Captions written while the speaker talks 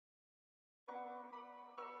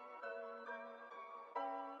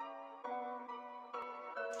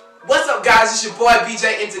What's up, guys? It's your boy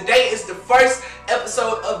BJ, and today is the first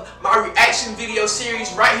episode of my reaction video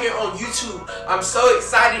series right here on YouTube. I'm so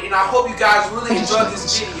excited, and I hope you guys really enjoy this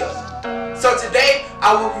video. So today,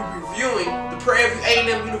 I will be reviewing the Prairie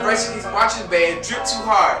View A&M University's marching band, Drip Too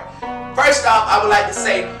Hard. First off, I would like to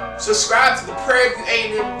say, subscribe to the Prairie View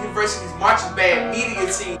A&M University's marching band media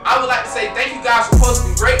team. I would like to say thank you guys for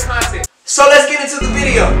posting great content. So let's get into the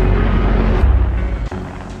video.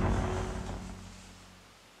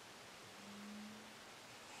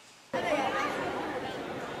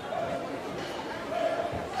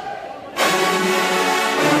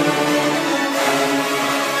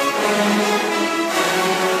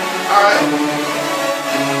 Alright.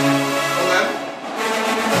 Okay.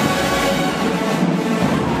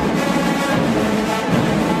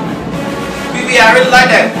 BB, I really like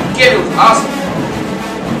that. Kid, it was awesome.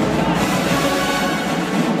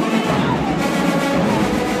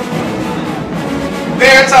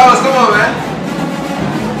 Baritons, come on, man.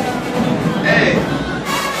 Hey.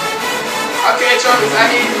 Okay, Travis, I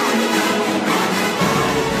hear you.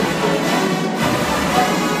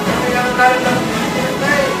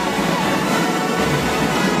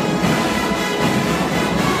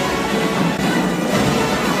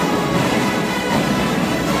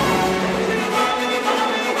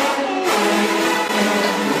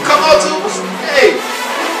 Come on, Tubes. Hey.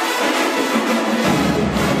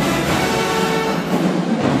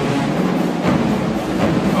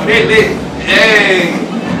 Oh, they lit. Hey.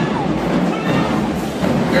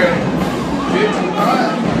 Girl. Drip Too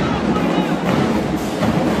Hard.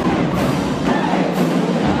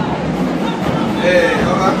 Hey,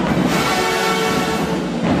 okay.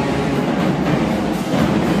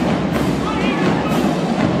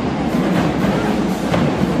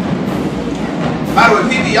 By the way,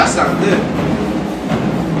 PV, y'all sound good.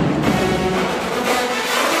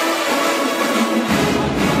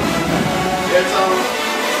 Baritone.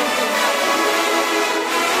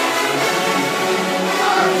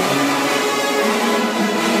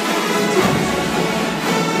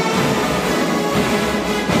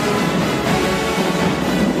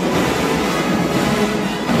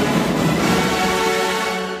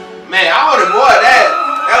 Man, I wanted more of that.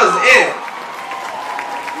 That was it.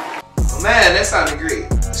 Man, that sounded great.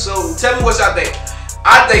 So tell me what y'all think.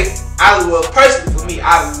 Well, personally for me,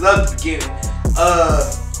 I love the beginning.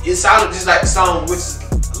 It sounded just like the song, which is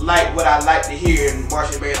like what I like to hear in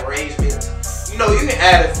marching band arrangements. You know, you can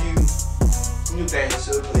add a few new things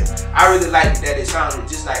to it, but I really liked that it sounded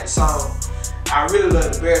just like the song. I really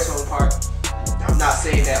love the baritone part. I'm not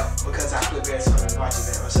saying that because I play baritone in marching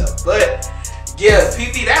band myself, but yeah,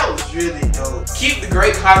 PV, that was really dope. Keep the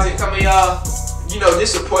great content coming, y'all. You know,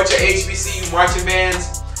 just support your HBCU marching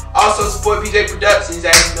bands. Also support BJ Productions,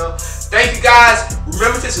 as you know. Thank you guys.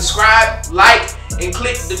 Remember to subscribe, like, and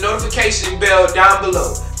click the notification bell down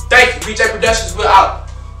below. Thank you. BJ Productions, we're out.